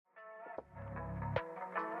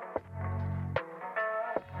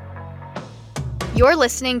You're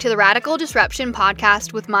listening to the Radical Disruption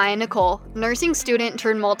Podcast with Maya Nicole, nursing student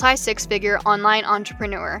turned multi-six-figure online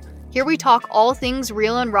entrepreneur. Here we talk all things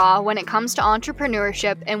real and raw when it comes to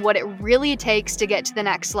entrepreneurship and what it really takes to get to the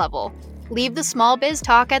next level. Leave the small biz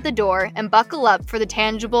talk at the door and buckle up for the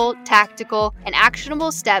tangible, tactical, and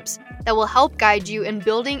actionable steps that will help guide you in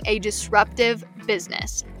building a disruptive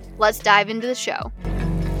business. Let's dive into the show.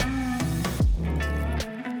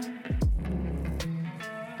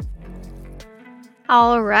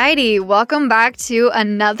 Alrighty, welcome back to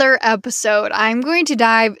another episode. I'm going to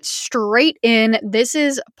dive straight in. This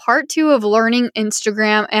is part 2 of learning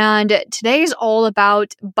Instagram, and today is all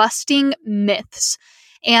about busting myths.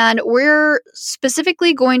 And we're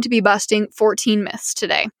specifically going to be busting 14 myths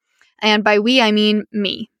today. And by we, I mean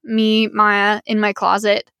me, Maya, in my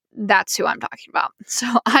closet. That's who I'm talking about. So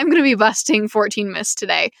I'm going to be busting 14 myths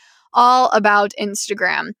today, all about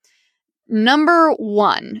Instagram. Number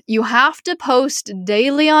 1, you have to post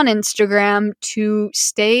daily on Instagram to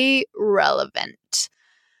stay relevant.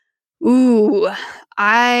 Ooh,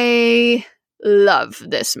 I love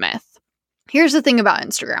this myth. Here's the thing about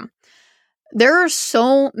Instagram. There are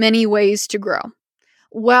so many ways to grow.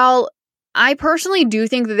 Well, I personally do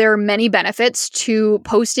think that there are many benefits to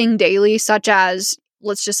posting daily, such as,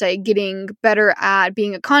 let's just say, getting better at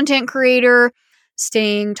being a content creator,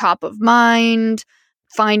 staying top of mind,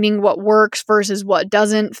 finding what works versus what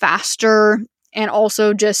doesn't faster, and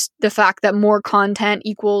also just the fact that more content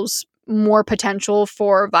equals more potential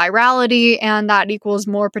for virality, and that equals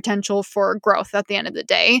more potential for growth at the end of the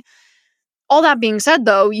day. All that being said,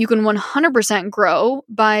 though, you can 100% grow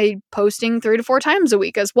by posting 3 to 4 times a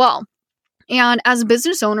week as well. And as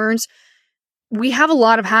business owners, we have a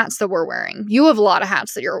lot of hats that we're wearing. You have a lot of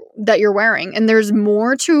hats that you're wearing, and there's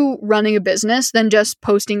more to running a business than just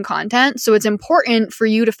posting content. So it's important for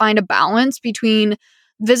you to find a balance between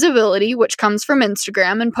visibility, which comes from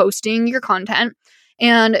Instagram and posting your content,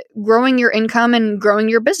 and growing your income and growing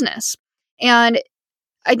your business. And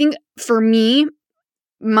I think for me,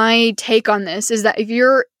 my take on this is that if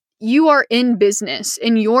you are in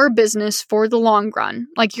your business for the long run,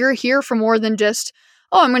 like you're here for more than just,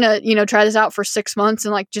 oh, I'm going to, try this out for 6 months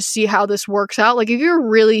and just see how this works out. Like if you're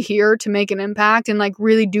really here to make an impact and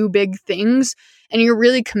really do big things and you're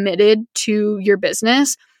really committed to your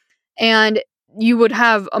business, and you would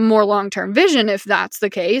have a more long-term vision if that's the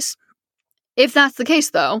case. If that's the case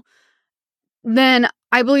though, then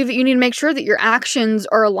I believe that you need to make sure that your actions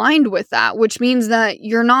are aligned with that, which means that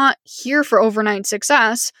you're not here for overnight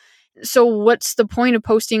success. So what's the point of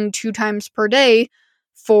posting 2 times per day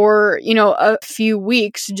for, a few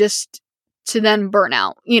weeks just to then burn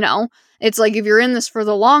out? It's like, if you're in this for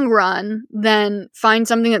the long run, then find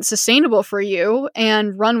something that's sustainable for you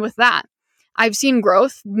and run with that. I've seen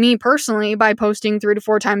growth, me personally, by posting 3 to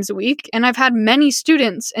 4 times a week. And I've had many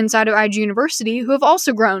students inside of IG University who have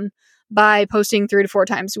also grown by posting 3 to 4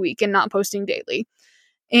 times a week and not posting daily.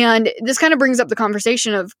 And this kind of brings up the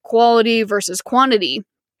conversation of quality versus quantity.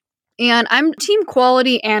 And I'm team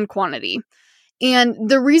quality and quantity. And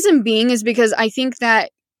the reason being is because I think that,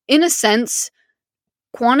 in a sense,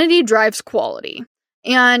 quantity drives quality.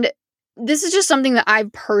 And this is just something that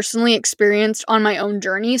I've personally experienced on my own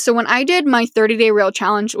journey. So when I did my 30-day reel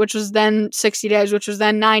challenge, which was then 60 days, which was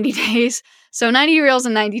then 90 days, so 90 reels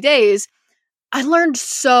in 90 days, I learned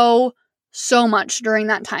so much during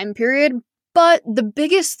that time period. But the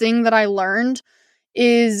biggest thing that I learned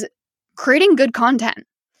is creating good content.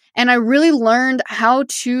 And I really learned how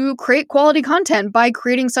to create quality content by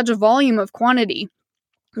creating such a volume of quantity.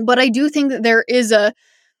 But I do think that there is a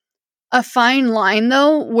fine line,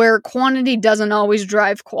 though, where quantity doesn't always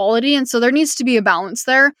drive quality. And so there needs to be a balance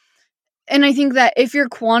there. And I think that if your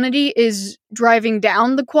quantity is driving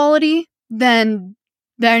down the quality, then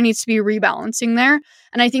there needs to be rebalancing there.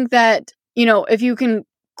 And I think that, if you can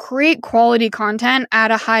create quality content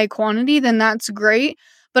at a high quantity, then that's great.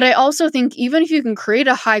 But I also think even if you can create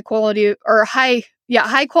a high quality of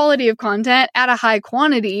content at a high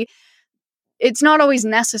quantity, it's not always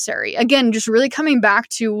necessary. Again, just really coming back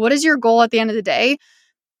to, what is your goal at the end of the day?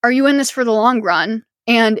 Are you in this for the long run?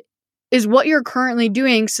 And is what you're currently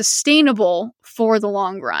doing sustainable for the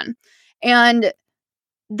long run? And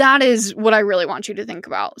that is what I really want you to think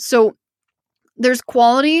about. So there's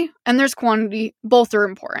quality and there's quantity. Both are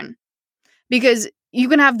important, because you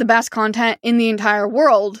can have the best content in the entire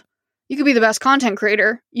world. You could be the best content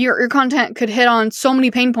creator. Your content could hit on so many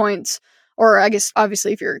pain points, or I guess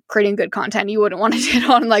obviously if you're creating good content, you wouldn't want to hit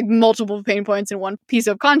on multiple pain points in one piece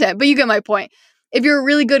of content, but you get my point. If you're a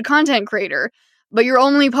really good content creator, but you're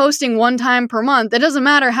only posting 1 time per month, it doesn't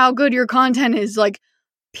matter how good your content is.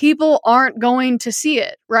 People aren't going to see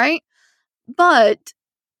it, right? But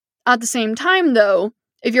at the same time, though,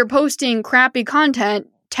 if you're posting crappy content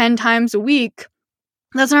 10 times a week,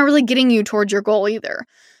 that's not really getting you towards your goal either.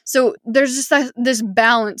 So there's just this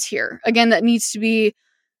balance here, again, that needs to be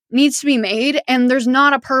made, and there's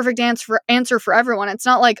not a perfect answer for everyone. It's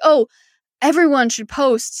not like, oh, everyone should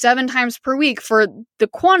post 7 times per week for the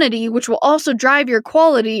quantity, which will also drive your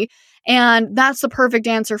quality, and that's the perfect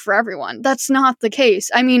answer for everyone. That's not the case.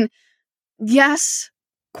 I mean, yes,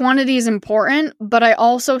 quantity is important, but I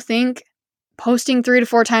also think posting 3 to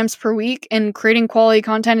 4 times per week and creating quality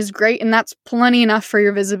content is great, and that's plenty enough for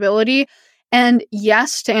your visibility. And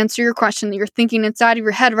yes, to answer your question that you're thinking inside of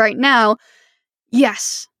your head right now,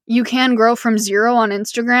 yes, you can grow from 0 on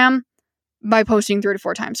Instagram by posting 3 to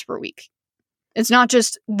 4 times per week. It's not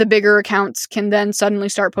just the bigger accounts can then suddenly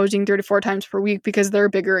start posting 3 to 4 times per week because they're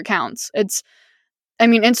bigger accounts.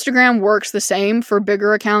 Instagram works the same for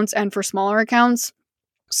bigger accounts and for smaller accounts.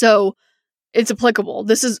 So it's applicable.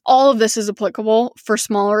 All of this is applicable for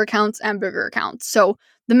smaller accounts and bigger accounts. So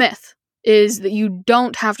the myth is that you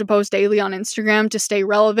don't have to post daily on Instagram to stay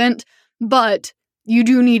relevant, but you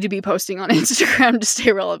do need to be posting on Instagram to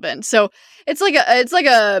stay relevant. So it's like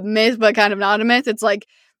a myth, but kind of not a myth. It's like,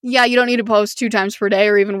 yeah, you don't need to post 2 times per day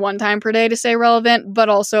or even 1 time per day to stay relevant. But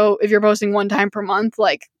also, if you're posting 1 time per month,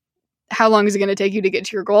 like, how long is it going to take you to get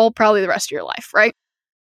to your goal? Probably the rest of your life, right?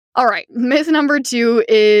 All right. Myth number 2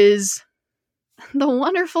 is the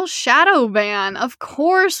wonderful shadow ban. Of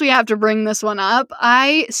course, we have to bring this one up.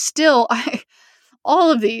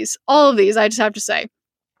 All of these, I just have to say,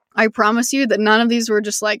 I promise you that none of these were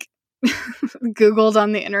just like Googled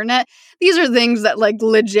on the internet. These are things that like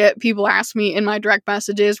legit people ask me in my direct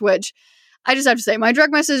messages, which I just have to say, my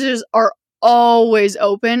direct messages are always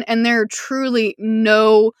open, and there are truly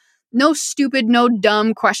no stupid, no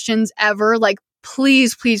dumb questions ever. Like,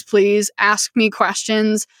 please, please, please ask me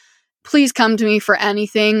questions. Please come to me for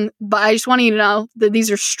anything. But I just want you to know that these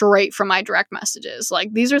are straight from my direct messages.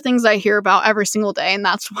 Like, these are things I hear about every single day, and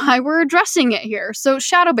that's why we're addressing it here. So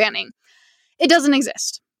shadow banning, it doesn't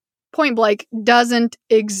exist. Point blank, doesn't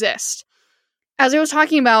exist. As I was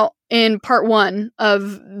talking about in part 1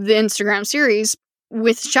 of the Instagram series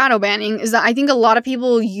with shadow banning, is that I think a lot of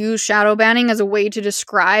people use shadow banning as a way to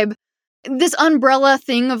describe this umbrella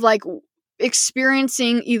thing of like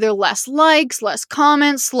experiencing either less likes, less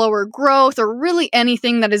comments, slower growth, or really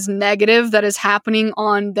anything that is negative that is happening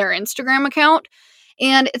on their Instagram account.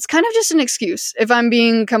 And it's kind of just an excuse, if I'm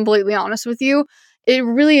being completely honest with you. It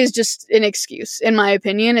really is just an excuse, in my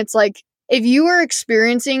opinion. It's like, if you are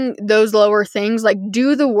experiencing those lower things, like,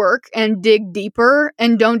 do the work and dig deeper,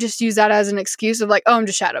 and don't just use that as an excuse of like, oh, I'm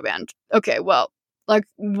just shadow banned. Okay, well, like,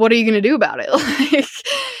 what are you going to do about it?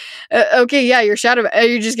 Okay, yeah, you're shadow banned. Are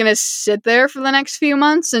you just going to sit there for the next few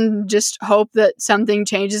months and just hope that something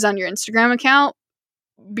changes on your Instagram account?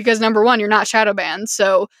 Because number 1, you're not shadow banned,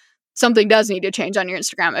 so something does need to change on your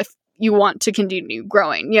Instagram if you want to continue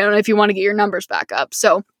growing, if you want to get your numbers back up.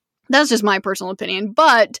 So that's just my personal opinion.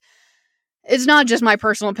 But it's not just my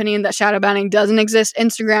personal opinion that shadow banning doesn't exist.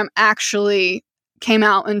 Instagram actually came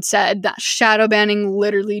out and said that shadow banning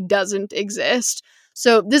literally doesn't exist.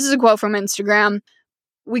 So this is a quote from Instagram.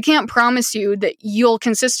 We can't promise you that you'll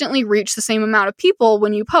consistently reach the same amount of people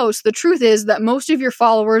when you post. The truth is that most of your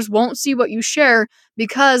followers won't see what you share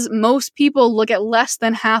because most people look at less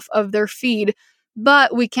than half of their feed.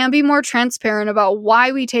 But we can be more transparent about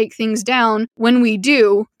why we take things down when we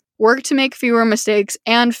do, work to make fewer mistakes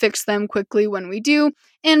and fix them quickly when we do,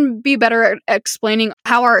 and be better at explaining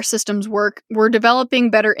how our systems work. We're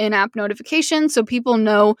developing better in-app notifications so people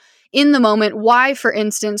know in the moment why, for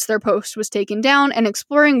instance, their post was taken down, and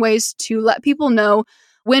exploring ways to let people know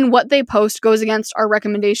when what they post goes against our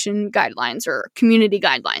recommendation guidelines or community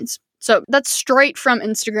guidelines. So that's straight from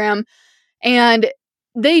Instagram, and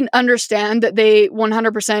they understand that they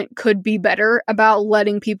 100% could be better about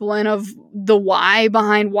letting people in of the why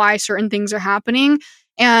behind why certain things are happening.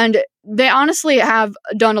 And they honestly have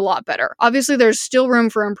done a lot better. Obviously, there's still room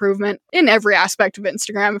for improvement in every aspect of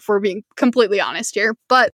Instagram, if we're being completely honest here.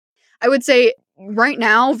 But I would say right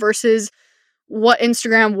now versus what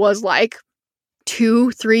Instagram was like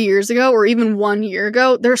 2-3 years ago, or even 1 year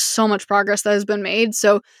ago, there's so much progress that has been made.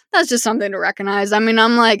 So that's just something to recognize. I mean,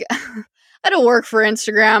 I'm like, I don't work for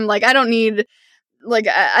Instagram. Like, I don't need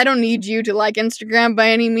you to like Instagram by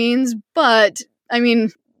any means, but I mean,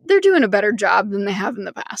 they're doing a better job than they have in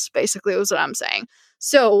the past, basically, was what I'm saying.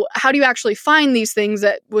 So how do you actually find these things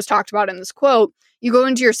that was talked about in this quote? You go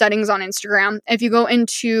into your settings on Instagram. If you go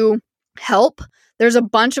into help, There's a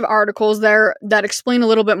bunch of articles there that explain a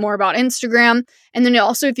little bit more about Instagram. And then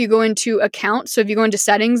also, if you go into account, so if you go into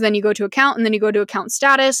settings, then you go to account and then you go to account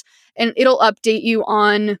status, and it'll update you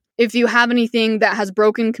on if you have anything that has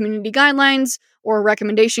broken community guidelines or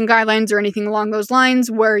recommendation guidelines or anything along those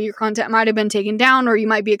lines where your content might have been taken down or you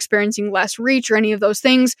might be experiencing less reach or any of those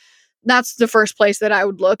things. That's the first place that I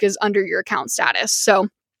would look, is under your account status. So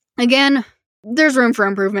again, there's room for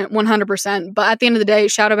improvement, 100%. But at the end of the day,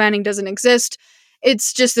 shadow banning doesn't exist.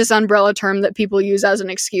 It's just this umbrella term that people use as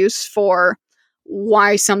an excuse for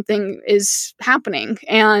why something is happening.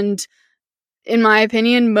 And in my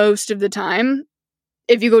opinion, most of the time,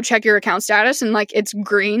 if you go check your account status and like it's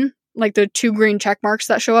green, like the 2 green check marks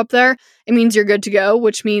that show up there, it means you're good to go,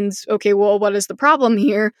 which means, okay, well, what is the problem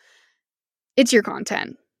here? It's your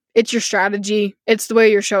content. It's your strategy. It's the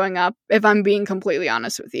way you're showing up, if I'm being completely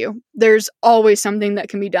honest with you. There's always something that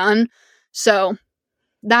can be done. So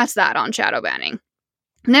that's that on shadow banning.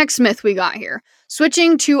 Next myth we got here.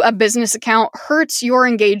 Switching to a business account hurts your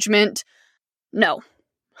engagement. No.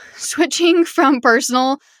 Switching from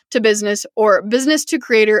personal to business, or business to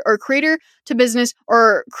creator, or creator to business,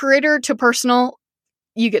 or creator to personal,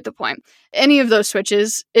 you get the point. Any of those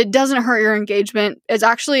switches, it doesn't hurt your engagement. It's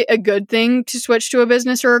actually a good thing to switch to a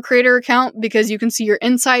business or a creator account because you can see your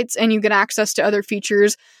insights and you get access to other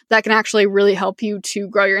features that can actually really help you to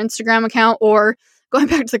grow your Instagram account. Or going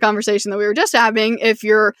back to the conversation that we were just having, if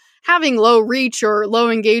you're having low reach or low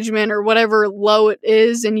engagement or whatever low it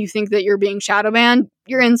is and you think that you're being shadow banned,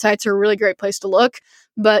 your insights are a really great place to look.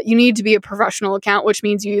 But you need to be a professional account, which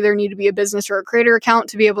means you either need to be a business or a creator account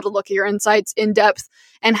to be able to look at your insights in depth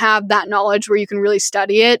and have that knowledge where you can really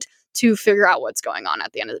study it to figure out what's going on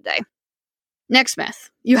at the end of the day. Next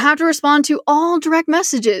myth. You have to respond to all direct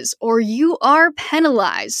messages or you are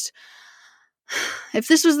penalized. If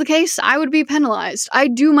this was the case, I would be penalized. I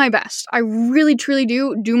do my best. I really, truly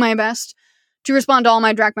do my best to respond to all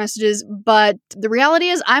my direct messages, but the reality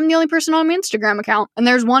is I'm the only person on my Instagram account, and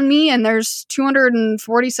there's one me, and there's 40,000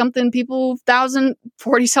 something people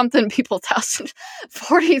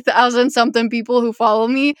who follow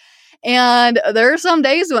me, and there are some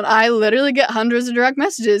days when I literally get hundreds of direct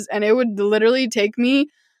messages, and it would literally take me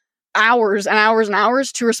hours and hours and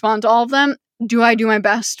hours to respond to all of them. Do I do my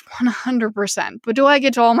best? 100%. But do I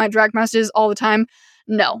get to all my direct messages all the time?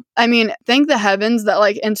 No. I mean, thank the heavens that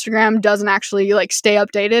like Instagram doesn't actually like stay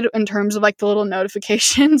updated in terms of like the little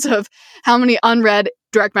notifications of how many unread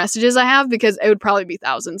direct messages I have, because it would probably be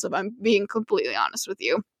thousands if I'm being completely honest with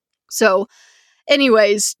you. So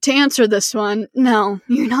anyways, to answer this one, no,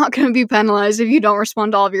 you're not going to be penalized if you don't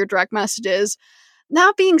respond to all of your direct messages.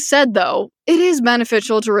 That being said, though, it is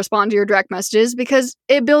beneficial to respond to your direct messages because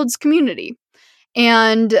it builds community.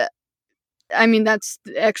 And I mean, that's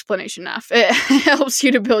the explanation enough. It helps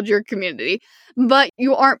you to build your community, but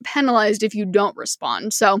you aren't penalized if you don't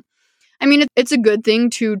respond. So, I mean, it's a good thing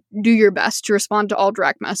to do your best to respond to all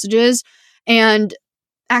direct messages. And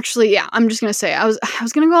actually, yeah, I'm just going to say, I was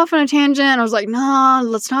going to go off on a tangent. I was like, no,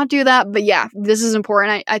 let's not do that. But yeah, this is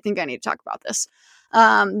important. I think I need to talk about this.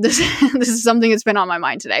 This is something that's been on my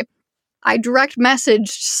mind today. I direct messaged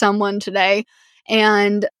someone today,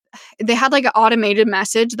 and they had like an automated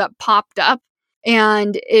message that popped up,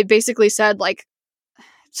 and it basically said like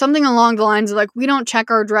something along the lines of like, we don't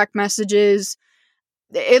check our direct messages.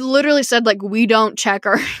 It literally said like, we don't check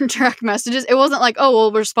our direct messages. It wasn't like, oh,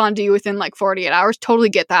 we'll respond to you within like 48 hours. Totally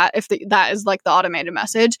get that if that is like the automated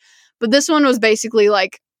message. But this one was basically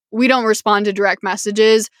like, we don't respond to direct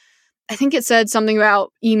messages. I think it said something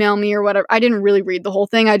about email me or whatever. I didn't really read the whole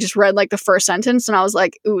thing. I just read like the first sentence and I was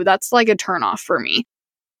like, ooh, that's like a turnoff for me.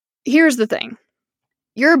 Here's the thing.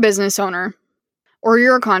 You're a business owner or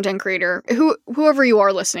you're a content creator, whoever you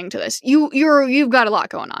are listening to this, you've got a lot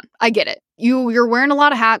going on. I get it. You're wearing a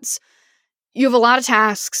lot of hats. You have a lot of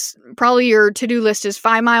tasks. Probably your to-do list is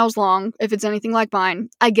 5 miles long if it's anything like mine.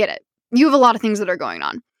 I get it. You have a lot of things that are going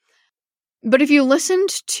on. But if you listened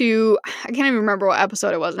to, I can't even remember what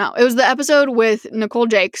episode it was now. It was the episode with Nicole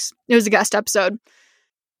Jakes. It was a guest episode.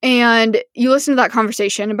 And you listen to that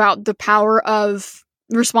conversation about the power of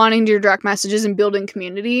responding to your direct messages and building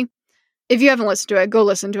community. If you haven't listened to it, go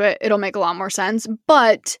listen to it. It'll make a lot more sense.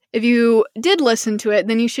 But if you did listen to it,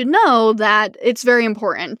 then you should know that it's very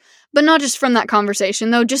important. But not just from that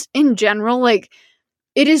conversation, though, just in general, like,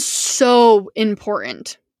 it is so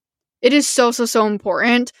important. It is so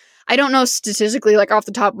important. I don't know statistically, like, off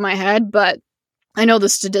the top of my head, but I know the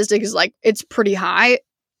statistic is, like, it's pretty high.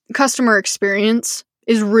 Customer experience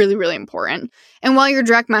is really, really important. And while your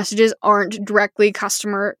direct messages aren't directly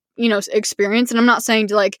customer, experience, and I'm not saying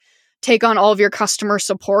to, like, take on all of your customer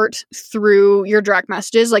support through your direct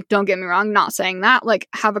messages. Like, don't get me wrong, not saying that. Like,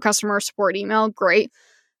 have a customer support email, great.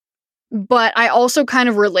 But I also kind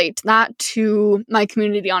of relate that to my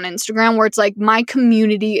community on Instagram, where it's like my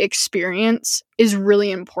community experience is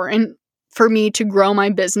really important for me to grow my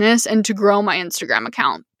business and to grow my Instagram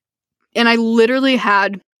account. And I literally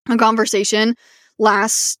had a conversation I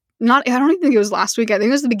don't even think it was last week. I think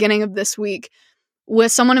it was the beginning of this week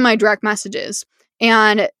with someone in my direct messages.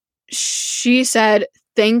 And she said,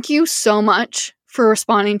 "Thank you so much for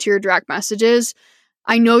responding to your direct messages.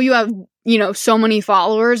 I know you have, so many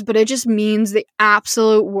followers, but it just means the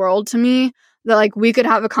absolute world to me that like we could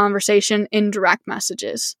have a conversation in direct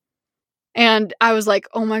messages." And I was like,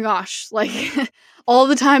 oh my gosh, like all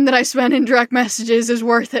the time that I spend in direct messages is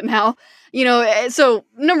worth it now. So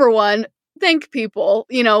number one, thank people,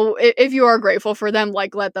 if you are grateful for them,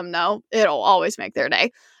 like let them know. It'll always make their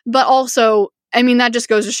day. But also, I mean, that just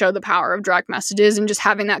goes to show the power of direct messages and just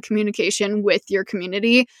having that communication with your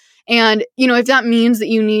community. And, if that means that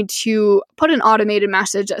you need to put an automated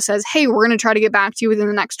message that says, hey, we're going to try to get back to you within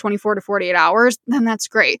the next 24 to 48 hours, then that's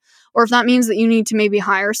great. Or if that means that you need to maybe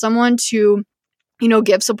hire someone to,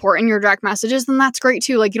 give support in your direct messages, then that's great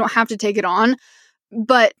too. Like, you don't have to take it on.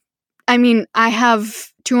 But I mean, I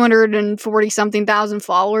have 240 something thousand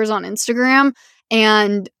followers on Instagram,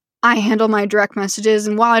 and I handle my direct messages.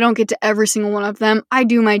 And while I don't get to every single one of them, I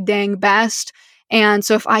do my dang best. And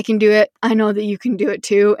so if I can do it, I know that you can do it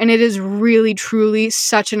too. And it is really, truly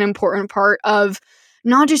such an important part of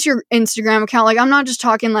not just your Instagram account. Like, I'm not just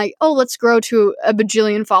talking like, oh, let's grow to a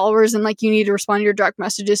bajillion followers and like you need to respond to your direct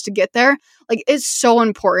messages to get there. Like, it's so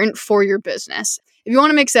important for your business. If you want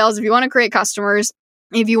to make sales, if you want to create customers,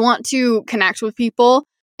 if you want to connect with people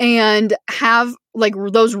and have like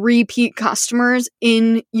those repeat customers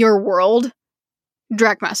in your world,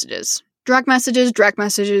 direct messages. Direct messages, direct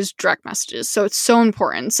messages, direct messages. So it's so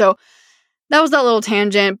important. So that was that little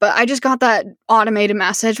tangent, but I just got that automated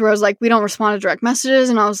message where I was like, we don't respond to direct messages.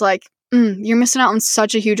 And I was like, you're missing out on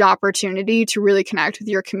such a huge opportunity to really connect with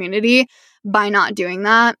your community by not doing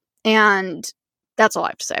that. And that's all I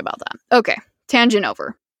have to say about that. Okay, tangent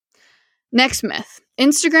over. Next myth.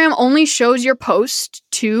 Instagram only shows your post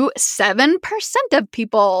to 7% of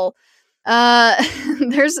people.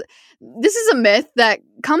 This is a myth that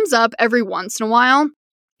comes up every once in a while.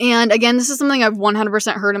 And again, this is something I've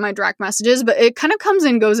 100% heard in my direct messages, but it kind of comes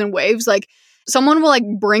and goes in waves. Like, someone will like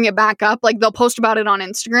bring it back up. Like, they'll post about it on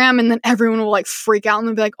Instagram and then everyone will like freak out and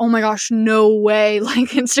they'll be like, oh my gosh, no way. Like,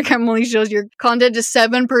 Instagram only shows your content to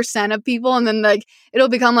 7% of people. And then like, it'll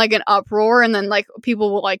become like an uproar. And then like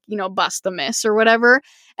people will like, bust the myths or whatever.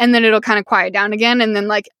 And then it'll kind of quiet down again. And then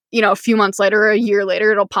like, a few months later, a year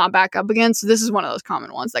later, it'll pop back up again. So this is one of those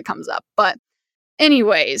common ones that comes up. But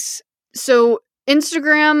anyways, so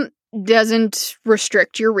Instagram doesn't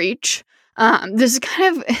restrict your reach. This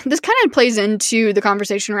kind of plays into the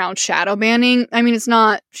conversation around shadow banning. I mean, it's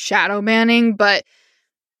not shadow banning, but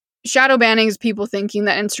shadow banning is people thinking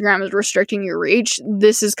that Instagram is restricting your reach.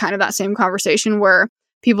 This is kind of that same conversation where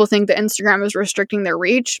people think that Instagram is restricting their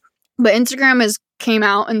reach. But Instagram has came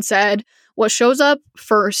out and said, what shows up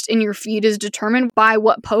first in your feed is determined by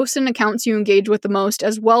what posts and accounts you engage with the most,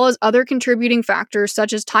 as well as other contributing factors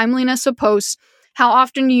such as timeliness of posts, how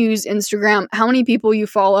often you use Instagram, how many people you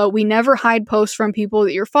follow. We never hide posts from people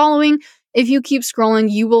that you're following. If you keep scrolling,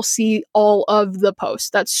 you will see all of the posts.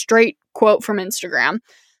 That's straight quote from Instagram.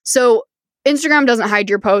 So Instagram doesn't hide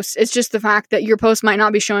your posts. It's just the fact that your post might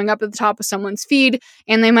not be showing up at the top of someone's feed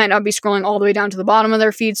and they might not be scrolling all the way down to the bottom of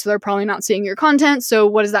their feed. So they're probably not seeing your content. So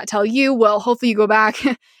what does that tell you? Well, hopefully you go back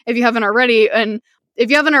if you haven't already. And if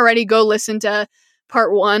you haven't already, go listen to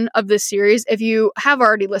part 1 of this series. If you have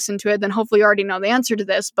already listened to it, then hopefully you already know the answer to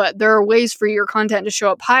this. But there are ways for your content to show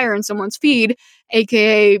up higher in someone's feed,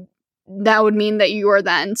 aka that would mean that you are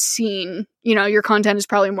then seen. Your content is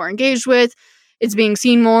probably more engaged with. It's being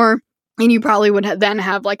seen more. And you probably would then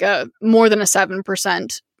have like a more than a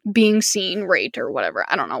 7% being seen rate or whatever.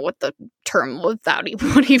 I don't know what the term would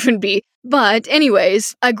even be. But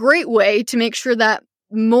anyways, a great way to make sure that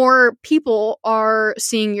more people are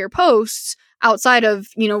seeing your posts outside of,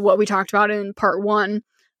 what we talked about in part 1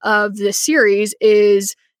 of this series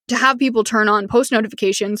is to have people turn on post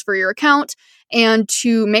notifications for your account and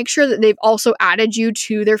to make sure that they've also added you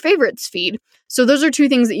to their favorites feed. So those are 2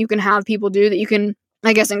 things that you can have people do that you can,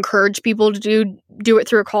 I guess, encourage people to do it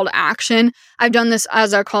through a call to action. I've done this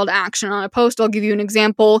as a call to action on a post. I'll give you an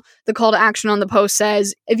example. The call to action on the post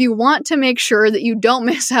says, if you want to make sure that you don't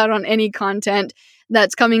miss out on any content,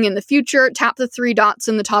 that's coming in the future, tap the 3 dots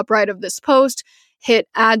in the top right of this post, hit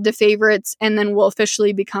add to favorites, and then we'll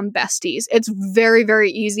officially become besties. It's very,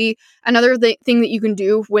 very easy. Another thing that you can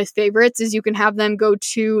do with favorites is you can have them go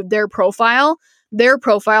to their profile,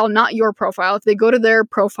 not your profile. If they go to their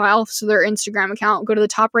profile, so their Instagram account, go to the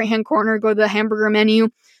top right-hand corner, go to the hamburger menu,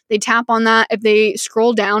 they tap on that. If they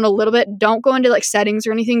scroll down a little bit, don't go into like settings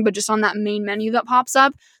or anything, but just on that main menu that pops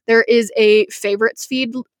up, there is a favorites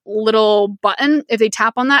feed little button. If they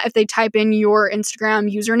tap on that, if they type in your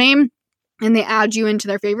Instagram username and they add you into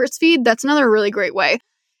their favorites feed, that's another really great way.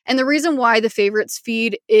 And the reason why the favorites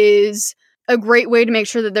feed is a great way to make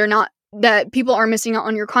sure that people are missing out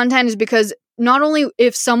on your content is because not only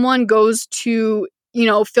if someone goes to,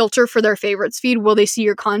 filter for their favorites feed, will they see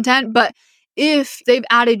your content, but if they've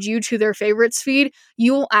added you to their favorites feed,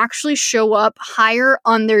 you will actually show up higher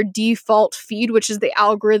on their default feed, which is the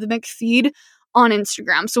algorithmic feed on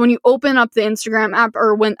Instagram. So when you open up the Instagram app,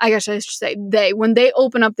 or when they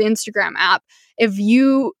open up the Instagram app, if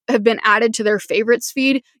you have been added to their favorites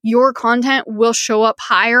feed, your content will show up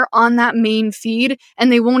higher on that main feed,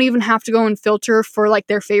 and they won't even have to go and filter for like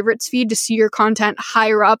their favorites feed to see your content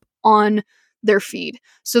higher up on their feed.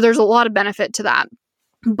 So there's a lot of benefit to that.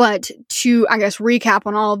 But to, recap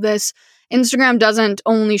on all of this, Instagram doesn't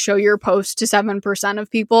only show your post to 7%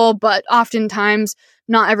 of people, but oftentimes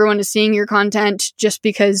not everyone is seeing your content just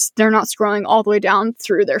because they're not scrolling all the way down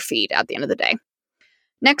through their feed at the end of the day.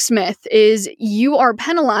 Next myth is you are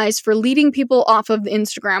penalized for leading people off of the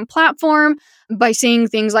Instagram platform by saying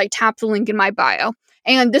things like tap the link in my bio.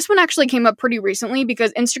 And this one actually came up pretty recently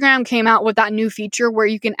because Instagram came out with that new feature where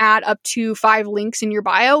you can add up to 5 links in your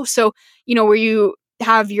bio. So, where you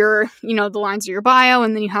have your, the lines of your bio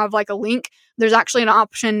and then you have like a link, there's actually an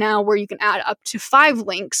option now where you can add up to 5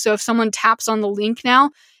 links. So if someone taps on the link now,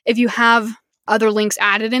 if you have other links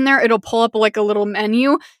added in there, it'll pull up like a little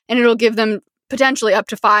menu and it'll give them potentially up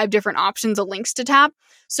to 5 different options of links to tap.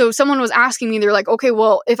 So someone was asking me, they're like, okay,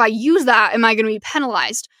 well, if I use that, am I going to be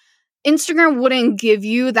penalized? Instagram wouldn't give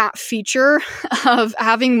you that feature of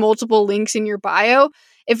having multiple links in your bio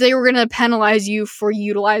if they were going to penalize you for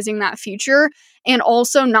utilizing that feature. And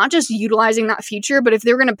also not just utilizing that feature, but if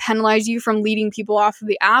they were going to penalize you from leading people off of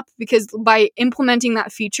the app, because by implementing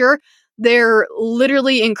that feature, they're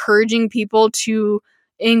literally encouraging people to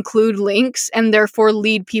include links and therefore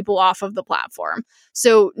lead people off of the platform.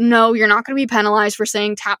 So no, you're not going to be penalized for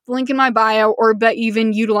saying tap the link in my bio or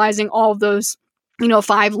even utilizing all of those,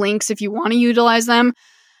 5 links if you want to utilize them.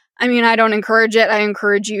 I don't encourage it. I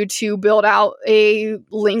encourage you to build out a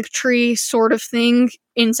link tree sort of thing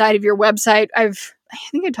inside of your website. I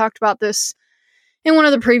think I talked about this in one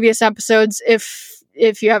of the previous episodes.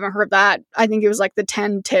 If you haven't heard that, I think it was like the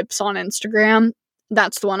 10 tips on Instagram.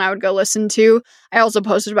 That's the one I would go listen to. I also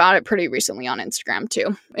posted about it pretty recently on Instagram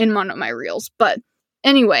too, in one of my reels. But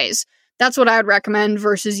anyways, that's what I would recommend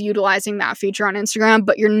versus utilizing that feature on Instagram,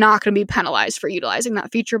 but you're not going to be penalized for utilizing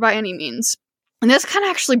that feature by any means. And this kind of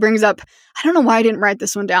actually brings up, I don't know why I didn't write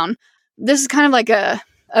this one down. This is kind of like a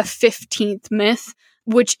 15th myth,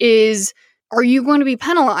 which is, are you going to be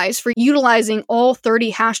penalized for utilizing all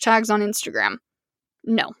 30 hashtags on Instagram?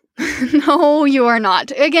 No. No, you are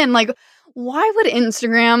not. Again, why would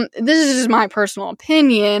Instagram, this is just my personal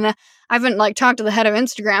opinion, I haven't talked to the head of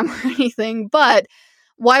Instagram or anything, but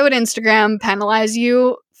why would Instagram penalize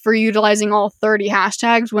you for utilizing all 30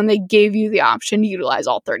 hashtags when they gave you the option to utilize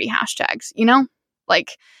all 30 hashtags,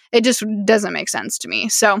 it just doesn't make sense to me.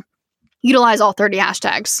 So utilize all 30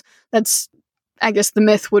 hashtags. That's, I guess the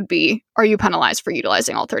myth would be, are you penalized for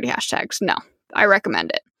utilizing all 30 hashtags? No, I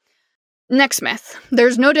recommend it. Next myth,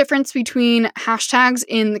 there's no difference between hashtags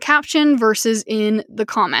in the caption versus in the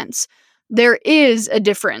comments. There is a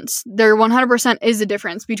difference. There 100% is a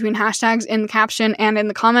difference between hashtags in the caption and in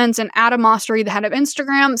the comments. And Adam Mosseri, the head of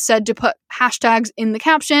Instagram, said to put hashtags in the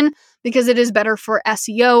caption because it is better for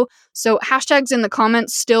SEO. So hashtags in the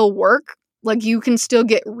comments still work. You can still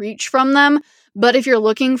get reach from them. But if you're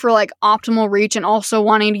looking for optimal reach and also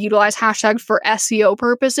wanting to utilize hashtags for SEO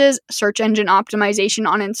purposes, search engine optimization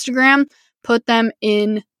on Instagram, put them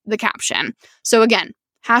in the caption. So again,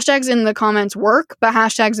 hashtags in the comments work, but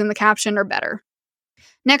hashtags in the caption are better.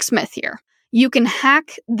 Next myth here. You can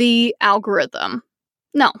hack the algorithm.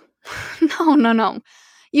 No. No.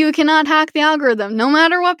 You cannot hack the algorithm. No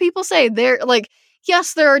matter what people say.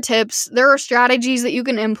 Yes, there are tips. There are strategies that you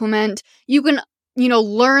can implement. You can,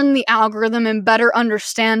 learn the algorithm and better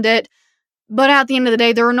understand it. But at the end of the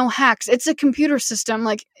day, there are no hacks. It's a computer system.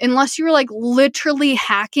 Unless you're literally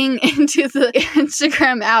hacking into the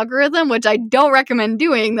Instagram algorithm, which I don't recommend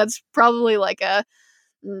doing, that's probably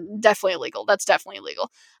definitely illegal. That's definitely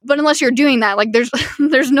illegal. But unless you're doing that, like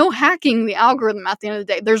there's no hacking the algorithm at the end of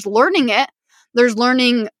the day. There's learning it. There's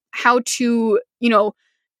learning how to,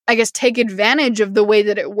 I guess, take advantage of the way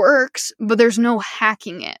that it works, but there's no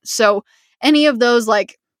hacking it. So any of those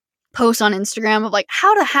like posts on Instagram of like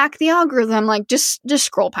how to hack the algorithm, like just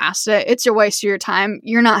scroll past it. It's a waste of your time.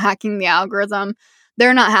 You're not hacking the algorithm.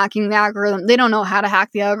 They're not hacking the algorithm. They don't know how to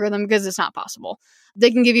hack the algorithm because it's not possible. They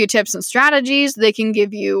can give you tips and strategies. They can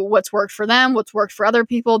give you what's worked for them, what's worked for other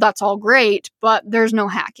people. That's all great, but there's no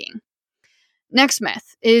hacking. Next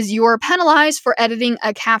myth is you're penalized for editing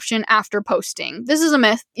a caption after posting. This is a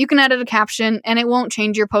myth. You can edit a caption and it won't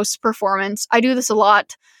change your post's performance. I do this a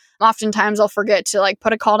lot. Oftentimes I'll forget to like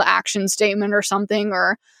put a call to action statement or something,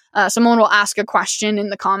 or someone will ask a question in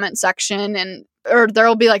the comment section, or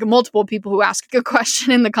there'll be like multiple people who ask a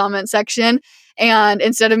question in the comment section. And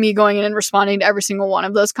instead of me going in and responding to every single one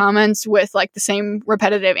of those comments with like the same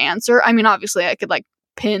repetitive answer, I mean, obviously I could like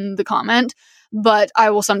pin the comment, but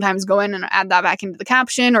I will sometimes go in and add that back into the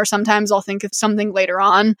caption, or sometimes I'll think of something later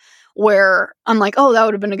on where I'm like, oh, that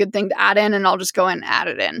would have been a good thing to add in, and I'll just go in and add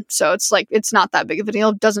it in. So it's like, it's not that big of a deal.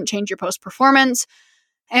 It doesn't change your post performance.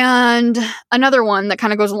 And another one that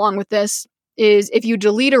kind of goes along with this is if you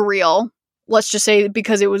delete a reel, let's just say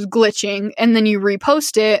because it was glitching, and then you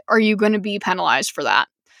repost it, are you going to be penalized for that?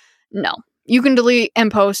 No. You can delete and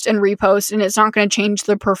post and repost, and it's not going to change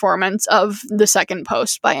the performance of the second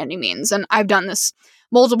post by any means. And I've done this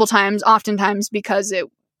multiple times, oftentimes because it,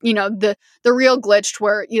 the reel glitched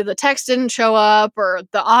where either the text didn't show up or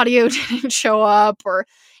the audio didn't show up, or,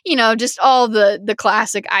 just all the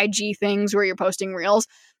classic IG things where you're posting reels.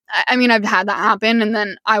 I mean, I've had that happen, and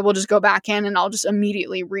then I will just go back in and I'll just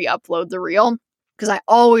immediately re-upload the reel, because I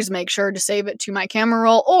always make sure to save it to my camera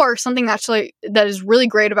roll, or something actually that is really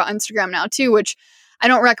great about Instagram now too, which I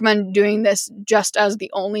don't recommend doing this just as the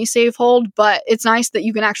only save hold, but it's nice that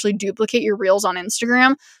you can actually duplicate your reels on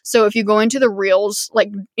Instagram. So if you go into the reels,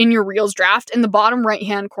 like in your reels draft, in the bottom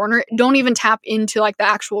right-hand corner, don't even tap into like the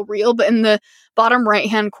actual reel, but in the bottom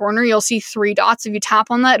right-hand corner, you'll see 3 dots. If you tap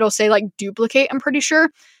on that, it'll say like duplicate, I'm pretty sure.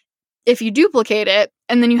 If you duplicate it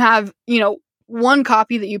and then you have, one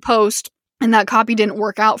copy that you post, and that copy didn't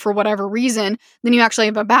work out for whatever reason, then you actually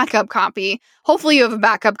have a backup copy. Hopefully you have a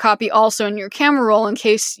backup copy also in your camera roll in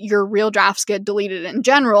case your reel drafts get deleted in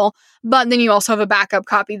general, but then you also have a backup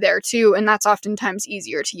copy there too, and that's oftentimes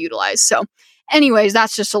easier to utilize. So anyways,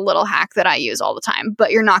 that's just a little hack that I use all the time,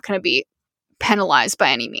 but you're not going to be penalized by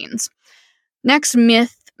any means. Next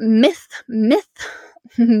myth.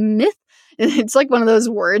 It's like one of those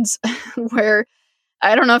words where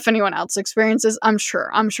I don't know if anyone else experiences. I'm sure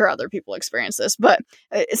other people experience this, but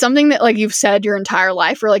it's something that like you've said your entire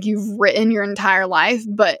life, or like you've written your entire life,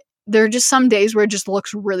 but there are just some days where it just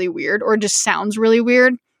looks really weird or just sounds really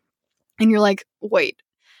weird. And you're like, wait,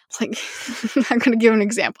 like, I'm going to give an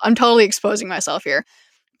example. I'm totally exposing myself here.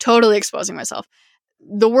 Totally exposing myself.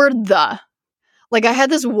 The word the, like I had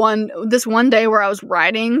this one day where I was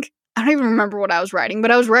writing. I don't even remember what I was writing, but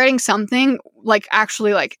I was writing something, like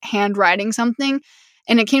actually like handwriting something.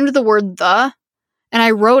 And it came to the word the, and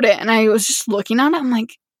I wrote it, and I was just looking at it. I'm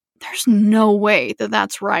like, there's no way that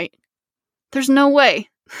that's right. There's no way.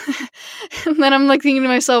 And then I'm like thinking to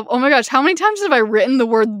myself, oh my gosh, how many times have I written the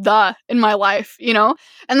word the in my life, And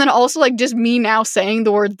then also like just me now saying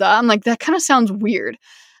the word the, I'm like, that kind of sounds weird.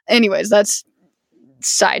 Anyways, that's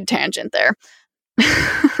side tangent there.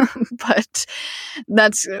 But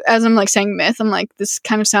that's, as I'm like saying myth, I'm like, this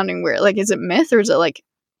kind of sounding weird. Like, is it myth or is it like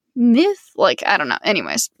myth? Like, I don't know.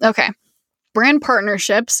 Anyways, okay. Brand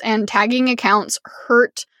partnerships and tagging accounts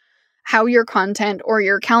hurt how your content or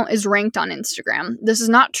your account is ranked on Instagram. This is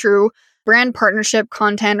not true. Brand partnership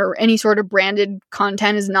content or any sort of branded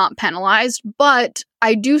content is not penalized, but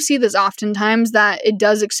I do see this oftentimes that it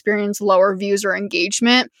does experience lower views or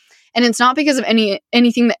engagement. And it's not because of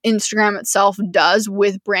anything that Instagram itself does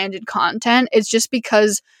with branded content. It's just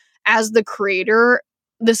because as the creator,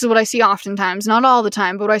 this is what I see oftentimes, not all the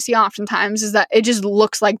time, but what I see oftentimes is that it just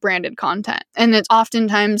looks like branded content. And it's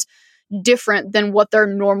oftentimes different than what their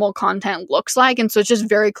normal content looks like. And so it's just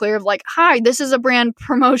very clear of like, hi, this is a brand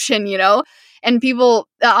promotion, and people,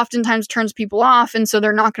 that oftentimes turns people off. And so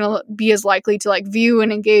they're not going to be as likely to like view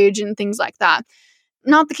and engage and things like that.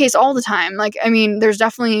 Not the case all the time. Like, I mean, there's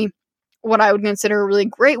definitely what I would consider a really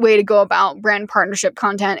great way to go about brand partnership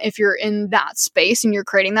content if you're in that space and you're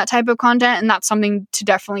creating that type of content. And that's something to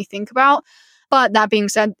definitely think about. But that being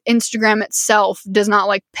said, Instagram itself does not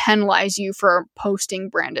like penalize you for posting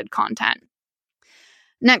branded content.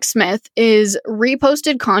 Next myth is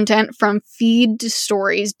reposted content from feed to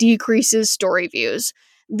stories decreases story views.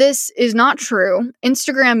 This is not true.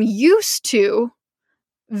 Instagram used to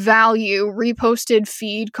value reposted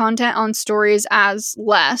feed content on stories as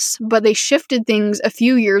less, but they shifted things a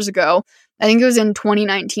few years ago. I think it was in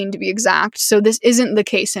 2019 to be exact. So this isn't the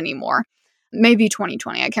case anymore. Maybe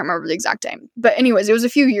 2020. I can't remember the exact time. But anyways, it was a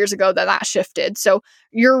few years ago that shifted. So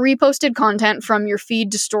your reposted content from your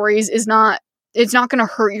feed to stories it's not going to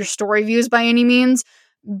hurt your story views by any means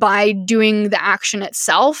by doing the action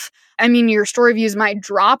itself. I mean, your story views might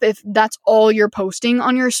drop if that's all you're posting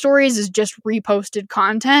on your stories is just reposted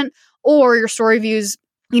content, or your story views,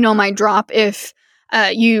 might drop if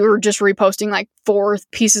you're just reposting like 4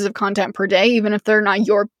 pieces of content per day, even if they're not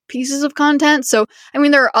your pieces of content. So, I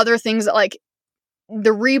mean, there are other things that like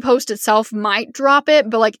the repost itself might drop it,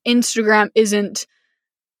 but like Instagram isn't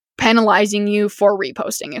penalizing you for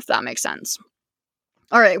reposting, if that makes sense.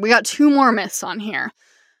 All right, we got 2 more myths on here.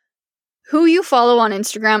 Who you follow on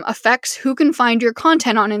Instagram affects who can find your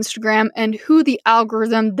content on Instagram and who the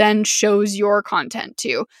algorithm then shows your content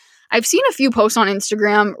to. I've seen a few posts on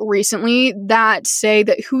Instagram recently that say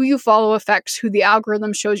that who you follow affects who the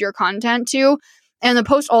algorithm shows your content to. And the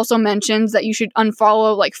post also mentions that you should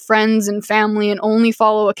unfollow like friends and family and only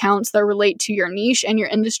follow accounts that relate to your niche and your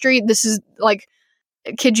industry. This is like,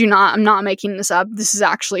 kid you not, I'm not making this up. This is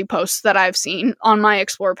actually posts that I've seen on my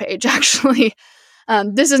Explore page, actually.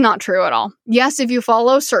 This is not true at all. Yes, if you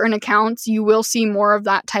follow certain accounts, you will see more of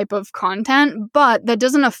that type of content, but that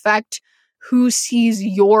doesn't affect who sees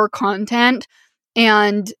your content.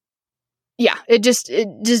 And yeah, it just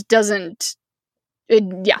doesn't.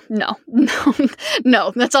 No.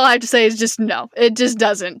 That's all I have to say is just no. It just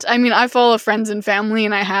doesn't. I mean, I follow friends and family,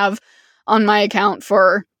 and I have on my account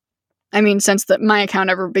since my account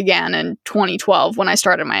ever began in 2012 when I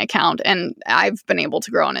started my account, and I've been able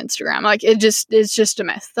to grow on Instagram. Like it's just a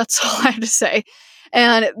myth. That's all I have to say.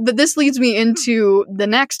 But this leads me into the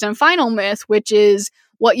next and final myth, which is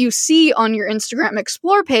what you see on your Instagram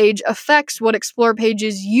Explore page affects what Explore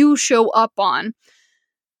pages you show up on.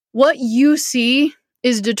 What you see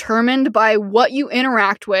is determined by what you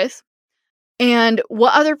interact with, and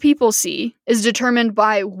what other people see is determined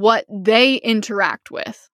by what they interact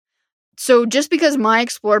with. So just because my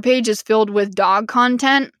Explore page is filled with dog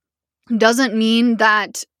content doesn't mean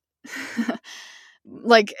that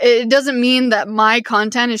it doesn't mean that my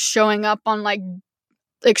content is showing up on like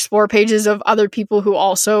Explore pages of other people who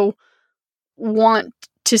also want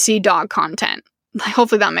to see dog content.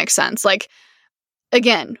 Hopefully that makes sense. Like,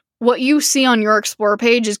 again, what you see on your Explore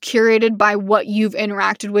page is curated by what you've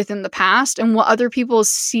interacted with in the past, and what other people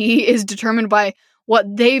see is determined by what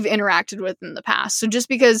they've interacted with in the past. So just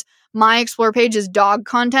because my Explore page is dog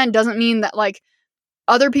content doesn't mean that like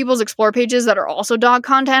other people's Explore pages that are also dog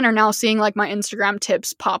content are now seeing like my Instagram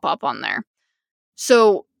tips pop up on there.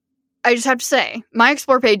 So I just have to say, my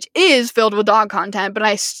Explore page is filled with dog content, but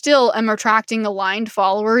I still am attracting aligned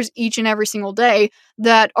followers each and every single day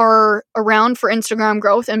that are around for Instagram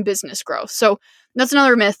growth and business growth. So that's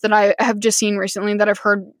another myth that I have just seen recently that I've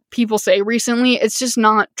heard people say recently. It's just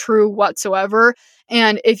not true whatsoever.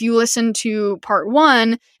 And if you listen to part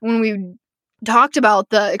 1, when we talked about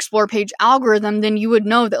the Explore page algorithm, then you would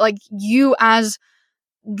know that like you as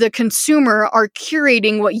the consumer are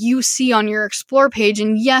curating what you see on your Explore page.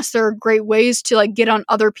 And yes, there are great ways to like get on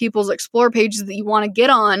other people's Explore pages that you want to get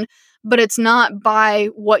on, but it's not by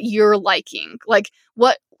what you're liking. Like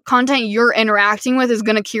what content you're interacting with is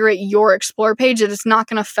going to curate your Explore page, and it's not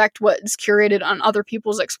going to affect what is curated on other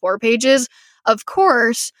people's Explore pages. Of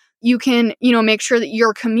course, you can, make sure that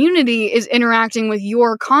your community is interacting with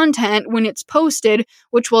your content when it's posted,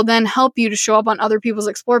 which will then help you to show up on other people's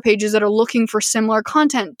Explore pages that are looking for similar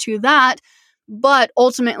content to that. But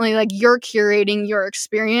ultimately, like you're curating your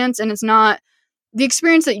experience, and it's not the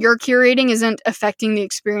experience that you're curating isn't affecting the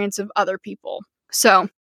experience of other people. So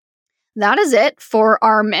that is it for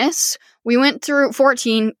our myths. We went through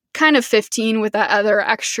 14, kind of 15 with that other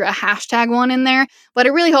extra hashtag one in there. But I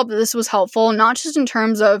really hope that this was helpful, not just in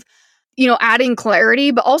terms of, adding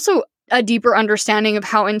clarity, but also a deeper understanding of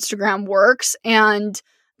how Instagram works and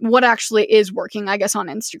what actually is working, I guess, on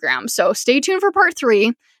Instagram. So stay tuned for part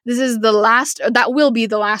 3. This is that will be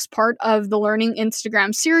the last part of the Learning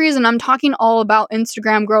Instagram series. And I'm talking all about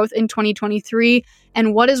Instagram growth in 2023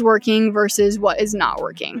 and what is working versus what is not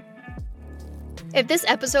working. If this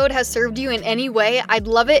episode has served you in any way, I'd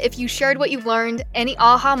love it if you shared what you've learned, any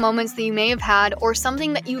aha moments that you may have had, or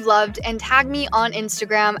something that you loved, and tag me on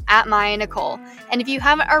Instagram at Maya Nicole. And if you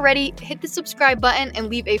haven't already, hit the subscribe button and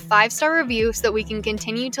leave a 5-star review so that we can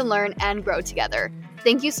continue to learn and grow together.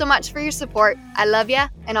 Thank you so much for your support. I love ya,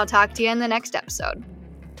 and I'll talk to you in the next episode.